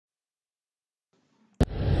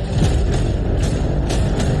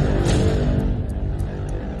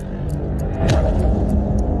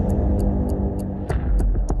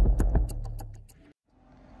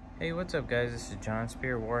what's up guys, this is John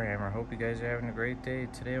Spear, Warhammer. Hope you guys are having a great day.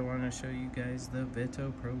 Today I want to show you guys the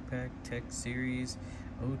Veto Propac Tech Series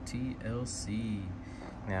OTLC.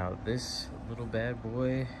 Now this little bad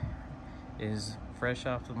boy is fresh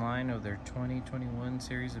off the line of their 2021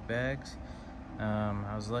 series of bags.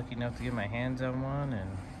 I was lucky enough to get my hands on one,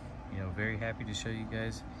 and very happy to show you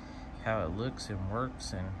guys how it looks and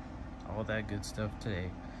works and all that good stuff today.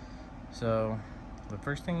 So the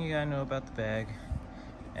first thing you gotta know about the bag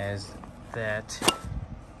is that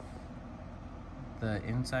the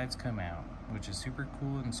insides come out, which is super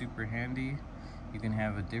cool and super handy. You can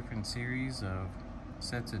have a different series of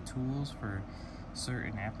sets of tools for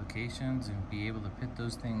certain applications and be able to fit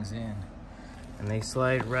those things in. And they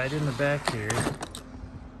slide right in the back here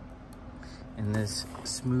in this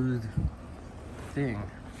smooth thing.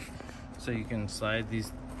 So you can slide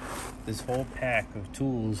this whole pack of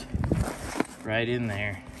tools right in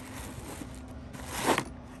there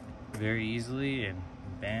very easily, and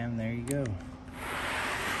bam, there you go.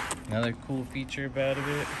 Another cool feature about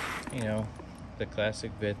it, the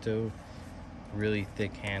classic Veto, really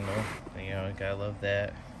thick handle. You gotta love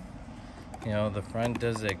that. The front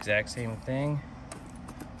does the exact same thing.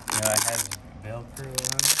 It has Velcro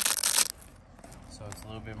on it, so it's a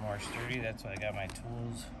little bit more sturdy. That's why I got my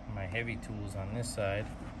tools, my heavy tools on this side.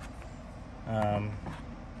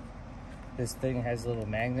 This thing has a little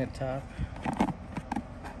magnet top,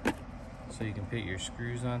 so you can put your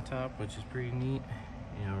screws on top, which is pretty neat.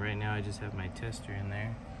 Right now I just have my tester in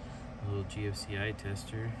there, a little GFCI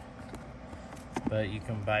tester. But you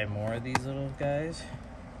can buy more of these little guys,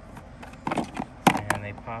 and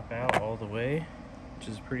they pop out all the way, which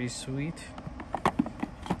is pretty sweet.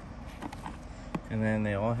 And then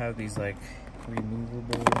they all have these like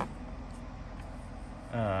removable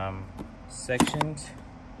sections,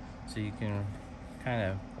 so you can kind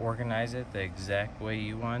of organize it the exact way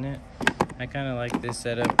you want it. I kind of like this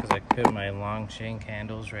setup because I put my long shank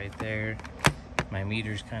handles right there. My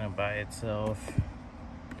meter's kind of by itself.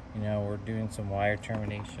 We're doing some wire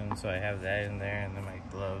termination, so I have that in there, and then my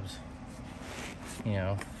gloves.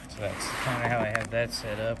 So that's kind of how I have that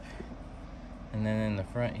set up. And then in the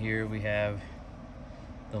front here we have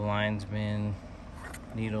the linesman,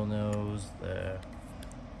 needle nose, the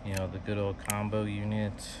good old combo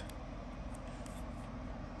units.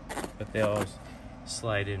 But they all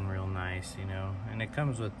slide in real nice, and it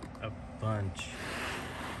comes with a bunch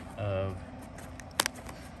of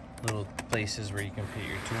little places where you can put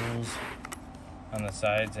your tools. On the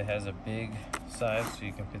sides it has a big side, so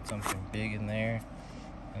you can put something big in there,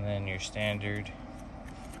 and then your standard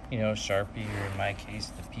Sharpie, or in my case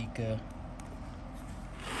the Pica.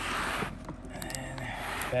 And then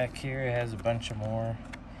back here it has a bunch of more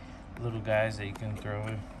little guys that you can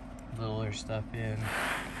throw littler stuff in.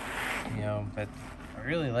 But I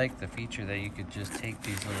really like the feature that you could just take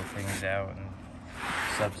these little things out and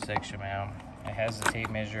subsection them out. It has a tape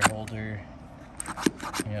measure holder,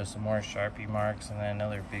 some more Sharpie marks, and then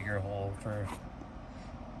another bigger hole for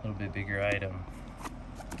a little bit bigger item.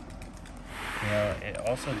 It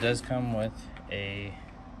also does come with a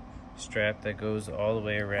strap that goes all the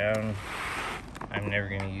way around. I'm never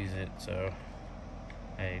going to use it, so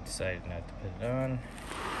I decided not to put it on.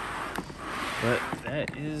 But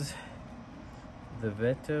that is the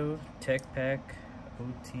Veto Tech Pack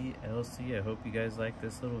OTLC. I hope you guys like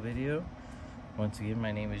this little video. Once again,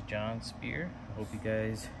 my name is John Spear. I hope you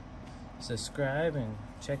guys subscribe and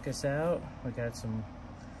check us out. We got some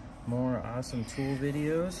more awesome tool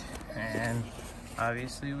videos, and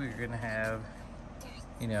obviously we're gonna have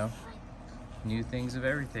new things of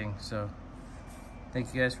everything. So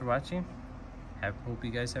thank you guys for watching. Hope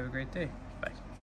you guys have a great day. Bye.